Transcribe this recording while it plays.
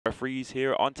referees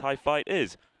here on Thai Fight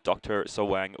is Dr.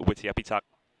 Soang Wittiapitak.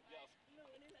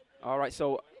 All right,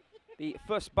 so the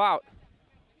first bout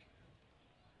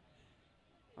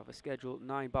of a scheduled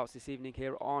 9 bouts this evening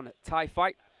here on Thai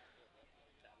Fight.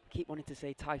 I keep wanting to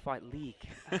say Thai Fight League.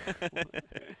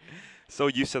 So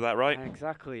used to that, right?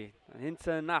 Exactly. An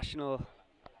international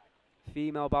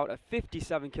female bout at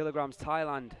 57 kilograms,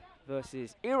 Thailand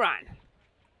versus Iran.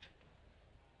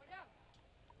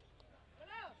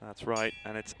 That's right,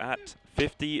 and it's at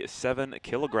 57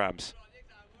 kilograms.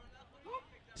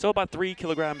 So about 3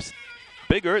 kilograms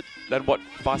bigger than what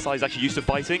Fahsai is actually used to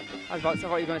fighting. I was about to say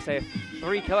what you were going to say.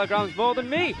 3 kilograms more than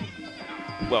me.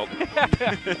 Well,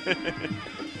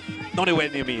 not anywhere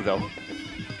near me though.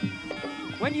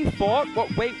 When you fought,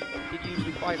 what weight did you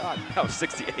usually fight at? That was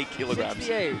 68 kilograms.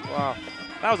 68, wow.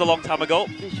 That was a long time ago.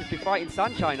 You should be fighting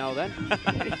Saenchai now then.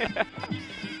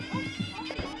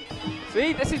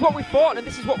 See, this is what we fought and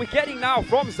this is what we're getting now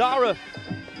from Zahra.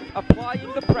 Applying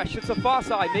the pressure to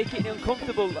Fahsai, making it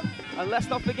uncomfortable. And let's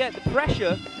not forget the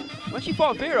pressure. When she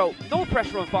fought Vero, no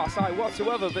pressure on Fahsai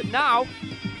whatsoever. But now,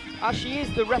 as she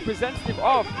is the representative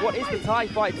of what is the Thai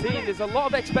Fight team, there's a lot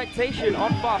of expectation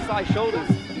on Fahsai's shoulders.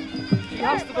 She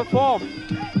has to perform.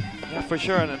 Yeah, for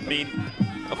sure. And I mean,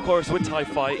 of course, with Thai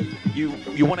Fight, you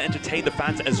want to entertain the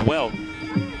fans as well.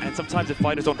 And sometimes the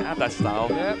fighters don't have that style.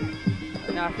 Yeah.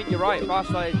 And I think you're right.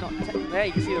 Fahsai is not. There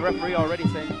you can see the referee already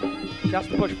saying she has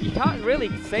to push. You can't really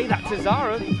say that to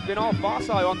Zahra. It's been all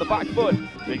Fahsai on the back foot.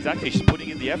 Exactly. She's putting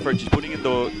in the effort. She's putting in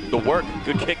the work.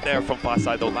 Good kick there from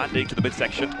Fahsai, though, landing to the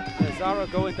midsection. Yeah, Zahra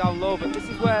going down low, but this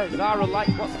is where Zahra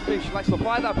wants to do. She likes to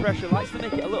apply that pressure, likes to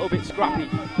make it a little bit scrappy.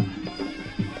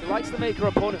 She likes to make her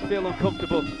opponent feel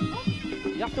uncomfortable.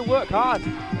 You have to work hard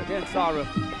against Zahra.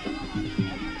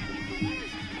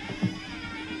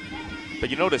 But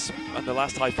you notice on the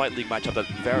last Thai Fight League matchup that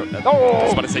I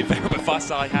was about to say Vero, but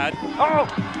Fahsai had. Oh,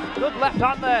 good left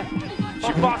hand there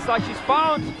from Fahsai. She's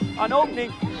found an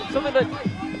opening, something that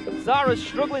Zahra's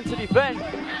struggling to defend.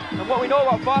 And what we know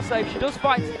about Fahsai, if she does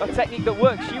find a technique that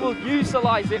works, she will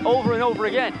utilize it over and over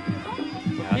again.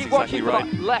 Yeah, keep watching for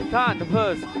that left hand of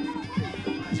hers. So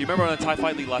you remember on the Thai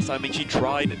Fight League last time, I mean, she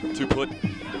tried to put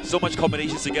so much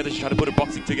combinations together, she tried to put her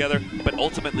boxing together, but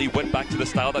ultimately went back to the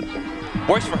style that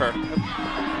works for her.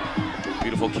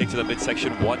 Beautiful kick to the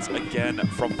midsection once again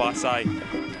from Fahsai.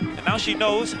 And now she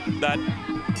knows that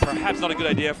perhaps not a good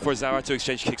idea for Zahra to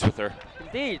exchange kicks with her.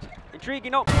 Indeed.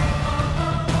 Intriguing up.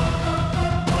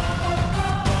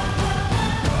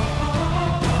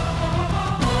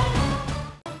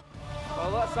 Well,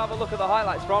 let's have a look at the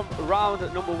highlights from round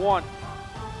number 1.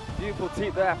 Beautiful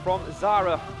teep there from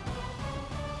Zahra.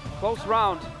 Close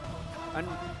round, and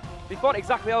they fought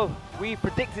exactly how we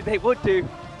predicted they would do.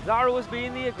 Zahra was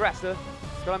being the aggressor.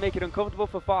 It's going to make it uncomfortable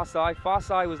for Fahsai.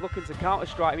 Fahsai was looking to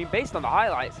counter-strike. I mean, based on the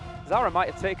highlights, Zahra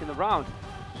might have taken the round.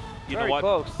 You know what?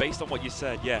 Close. Based on what you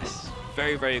said, yes.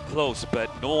 Very, very close, but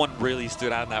no one really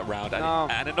stood out in that round. No.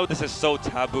 And I know this is so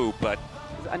taboo, but...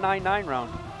 Is it a 9-9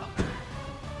 round?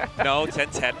 No,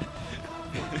 10-10.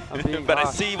 But I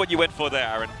see what you went for there,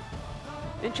 Aaron.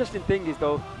 Interesting thing is,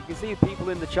 though, you can see people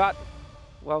in the chat.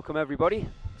 Welcome, everybody,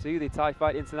 to the Thai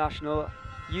Fight International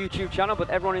YouTube channel, but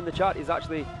everyone in the chat is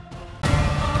actually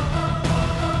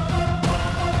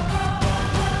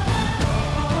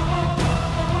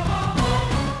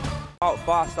about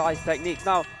Fahsai's techniques.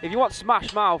 Now, if you want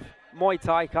smash mouth Muay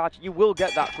Thai Kard, you will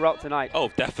get that throughout tonight. Oh,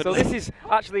 definitely. So this is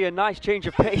actually a nice change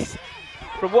of pace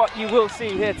from what you will see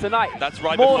here tonight. That's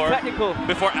right. More technical.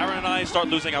 Before Aaron and I start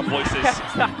losing our voices.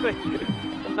 Exactly.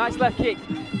 Nice left kick.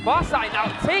 Fahsai now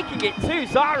taking it to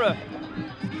Zahra.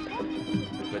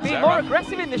 Being more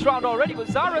aggressive in this round already, but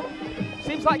Zahra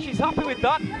seems like she's happy with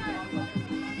that.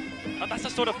 And that's the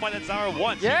sort of fight that Zahra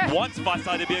wants. Yeah. She wants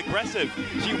Fahsai to be aggressive.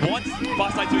 She wants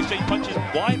Fahsai to exchange punches.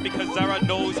 Why? Because Zahra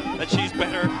knows that she's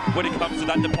better when it comes to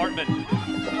that department.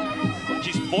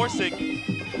 She's forcing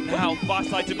now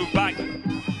Fahsai to move back. You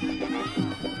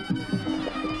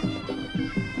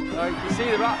can see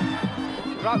they're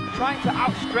trying to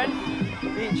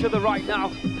outstrength each other right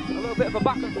now. A little bit of a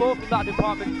back and forth in that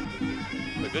department.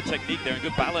 A good technique there and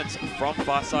good balance from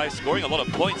Fahsai, scoring a lot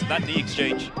of points in that knee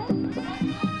exchange.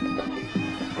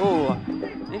 Oh,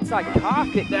 inside car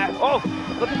kick there. Oh,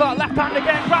 look at that left hand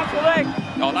again, grabs the leg.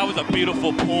 Oh, that was a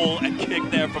beautiful pull and kick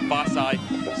there from Fahsai.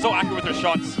 So accurate with her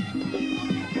shots.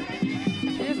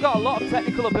 She's got a lot of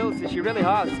technical ability, she really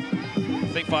has.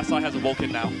 I think Fahsai has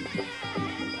awoken now.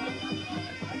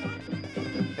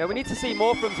 Yeah, we need to see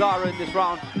more from Zahra in this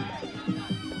round.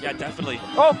 Yeah, definitely.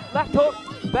 Oh, left hook.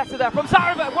 Better there from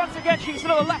Zahra, but once again she gets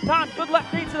another left hand. Good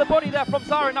left knee to the body there from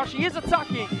Zahra. Now she is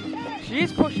attacking. She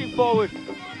is pushing forward.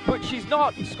 but she's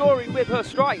not scoring with her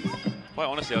strikes. Quite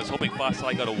honestly, I was hoping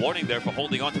Fahsai got a warning there for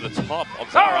holding on to the top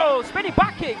of Zahra. Oh, spinning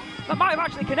back kick. That might have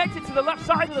actually connected to the left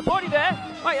side of the body there.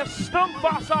 Might have stung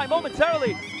Fahsai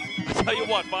momentarily. I tell you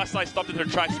what, Fahsai stopped in her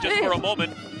tracks just for a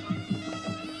moment.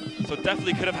 So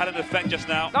definitely could have had an effect just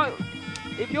now. Now,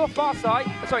 if you're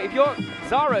if you're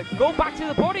Zahra, go back to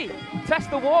the body. Test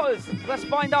the waters. Let's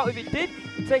find out if it did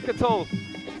take a toll.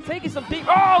 Taking some deep...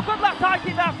 Oh, good left high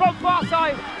kick there from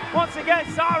Fahsai. Once again,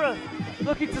 Zahra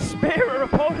looking to spear her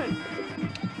opponent.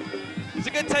 It's a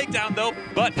good takedown though,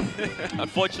 but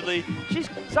unfortunately...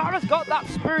 Zahra's got that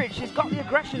spirit, she's got the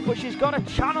aggression, but she's got to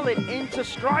channel it into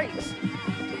strikes.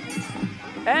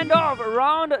 End of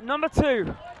round number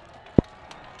 2.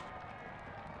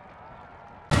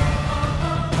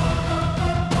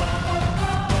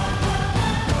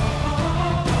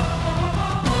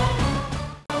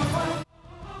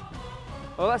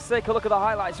 Well, let's take a look at the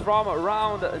highlights from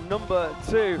round number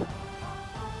 2.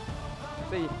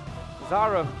 See,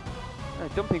 Zahra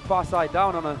dumping Fahsai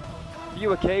down on a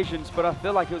few occasions, but I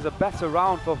feel like it was a better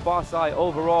round for Fahsai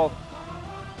overall.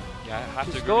 Yeah, I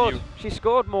have to agree with you. She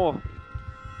scored more.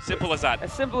 Simple as that.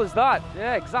 As simple as that,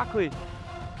 yeah, exactly.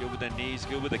 Good with the knees,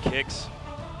 good with the kicks.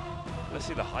 Let's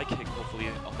see the high kick, hopefully,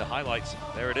 on the highlights.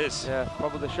 There it is. Yeah,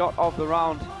 probably the shot of the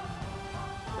round.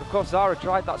 But of course, Zahra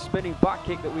tried that spinning back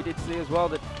kick that we did see as well.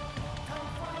 That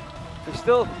we're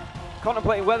still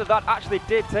contemplating whether that actually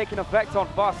did take an effect on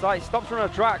Fahsai. It stops her in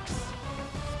her tracks.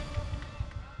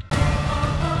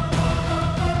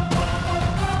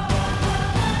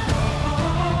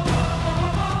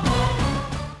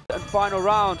 And final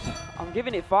round. I'm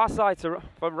giving it Fahsai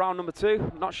for round number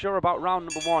 2. Not sure about round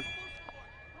number 1.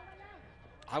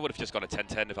 I would have just got a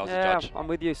 10-10 if I was a judge. I'm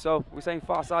with you. So we're saying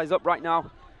Fahsai's up right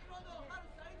now.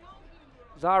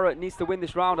 Zahra needs to win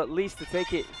this round at least to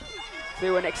take it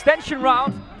to an extension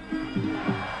round.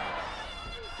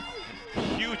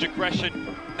 Huge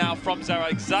aggression now from Zahra,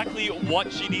 exactly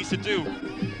what she needs to do.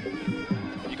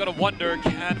 You gotta wonder,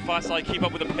 can Fahsai keep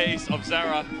up with the pace of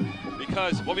Zahra?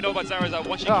 Because what we know about Zahra is that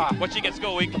once she gets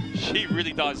going, she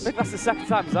really does. I think that's the second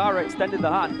time Zahra extended the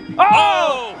hand.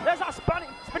 Oh! There's that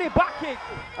spinning back kick.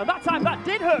 And that time that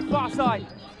did hurt Fahsai.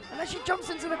 And then she jumps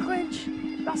into the clinch.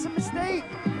 That's a mistake.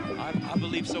 I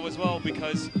believe so as well,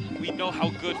 because we know how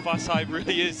good Fahsai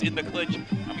really is in the clinch.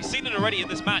 And we've seen it already in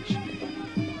this match.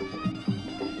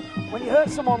 When you hurt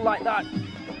someone like that,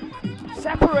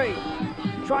 separate.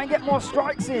 Try and get more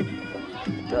strikes in.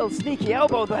 Little sneaky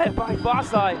elbow there by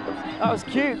Fahsai. That was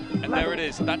cute. And there it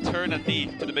is, that turn and knee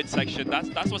to the midsection.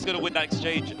 That's what's going to win that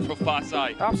exchange for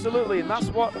Fahsai. Absolutely, and that's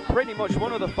what pretty much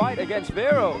won the fight against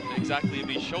Vero. Exactly, I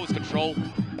mean, shows control,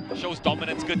 shows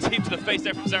dominance. Good team to the face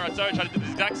there from Zahra. Zahra trying to do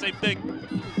the exact same thing.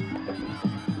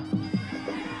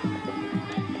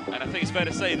 And I think it's fair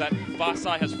to say that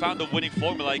Fahsai has found the winning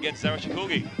formula against Zahra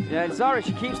Shokouhi. Yeah, and Zahra,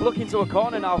 she keeps looking to a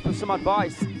corner now for some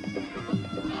advice.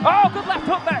 Oh, good left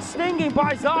hook there, stinging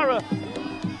by Zahra.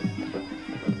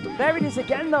 There it is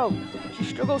again though. She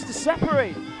struggles to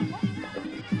separate.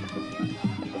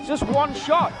 It's just one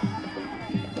shot.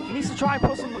 She needs to try and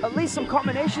put at least some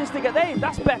combinations together. Hey,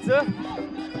 that's better.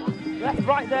 Left,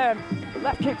 right there.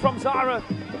 Left kick from Zahra.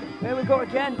 There we go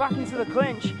again, back into the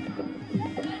clinch.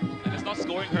 And it's not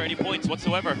scoring her any points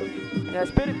whatsoever. Yeah,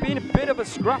 it's been a bit of a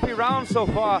scrappy round so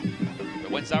far.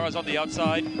 But when Zahra's on the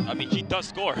outside, I mean, she does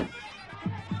score.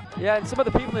 Yeah, and some of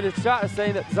the people in the chat are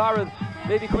saying that Zahra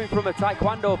may be coming from a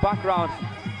Taekwondo background.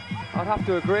 I'd have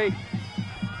to agree,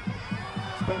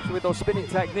 especially with those spinning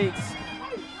techniques.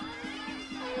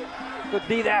 Good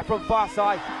knee there from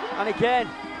Fahsai, and again,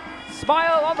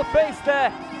 smile on the face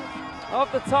there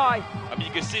of the Thai. I mean,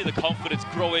 you can see the confidence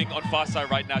growing on Fahsai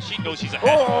right now. She knows she's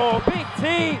ahead. Oh, big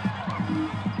T!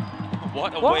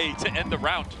 What a way to end the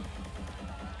round.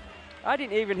 I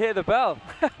didn't even hear the bell,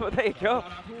 but there you go.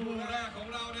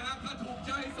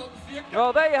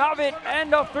 Well, there you have it,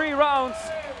 end of 3 rounds.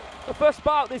 The first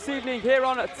bout this evening here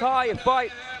on Thai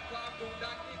Fight.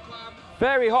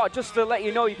 Very hot, just to let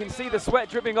you know, you can see the sweat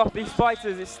dripping off these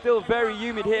fighters. It's still very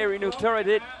humid here in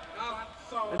Uttaradit.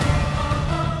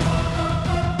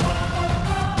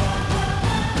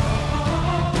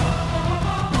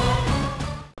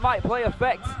 Might play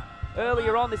effect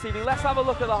earlier on this evening. Let's have a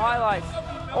look at the highlights.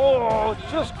 Oh,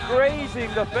 just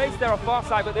grazing the face there of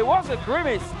Fahsai, but there was a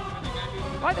grimace,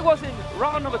 like there was in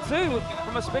round number 2,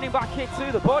 from a spinning back kick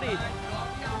to the body.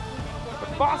 But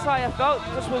Fahsai, I felt,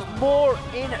 just was more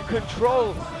in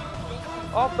control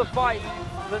of the fight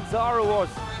than Zahra was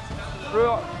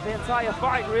throughout the entire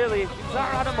fight, really.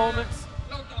 Zahra had her moments,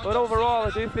 but overall,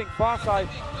 I do think Fahsai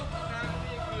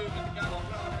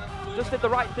just did the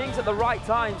right things at the right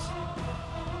times.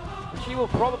 She she will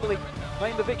probably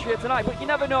claim the victory here tonight, but you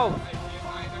never know.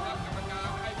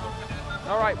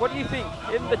 All right, what do you think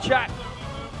in the chat?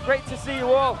 Great to see you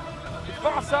all. Did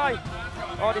Fahsai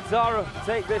or did Zahra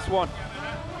take this one?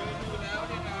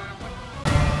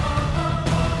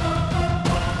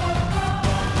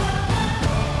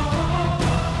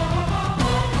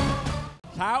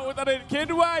 ชาวอุตรดิตถ์คิด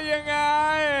ว่ายังไง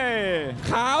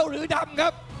ขาวหรือดำครั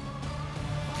บ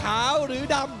ขาวหรือ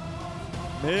ด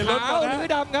ำขาวหรือ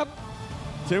ดำครับ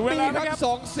ถึงเวลาทั้งส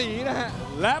องสีนะฮะ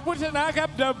และผู้ชนะครับ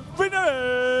The winner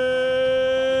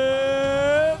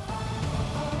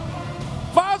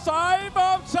Phahsai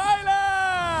from Thailand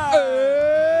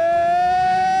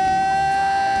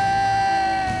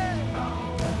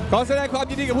ขอแสดงความ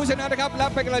ยินดีกับผู้ชนะนะครับและ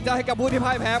เป็นกำลังใจให้กับผู้ที่พ่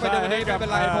ายแพ้ไปในวันนี้ไม่เป็น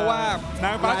ไรเพราะว่าน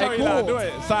างฟ้าชาวอิหร่านด้วย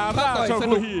ซาร่าโช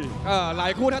คุฮีหลา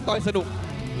ยคู่ท่านต่อยสนุก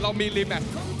เรามีรีแมต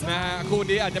ช์นะฮะคู่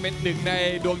นี้อาจจะเป็นหนึ่งใน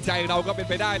ดวงใจเราก็เป็น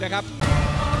ไปได้นะครับ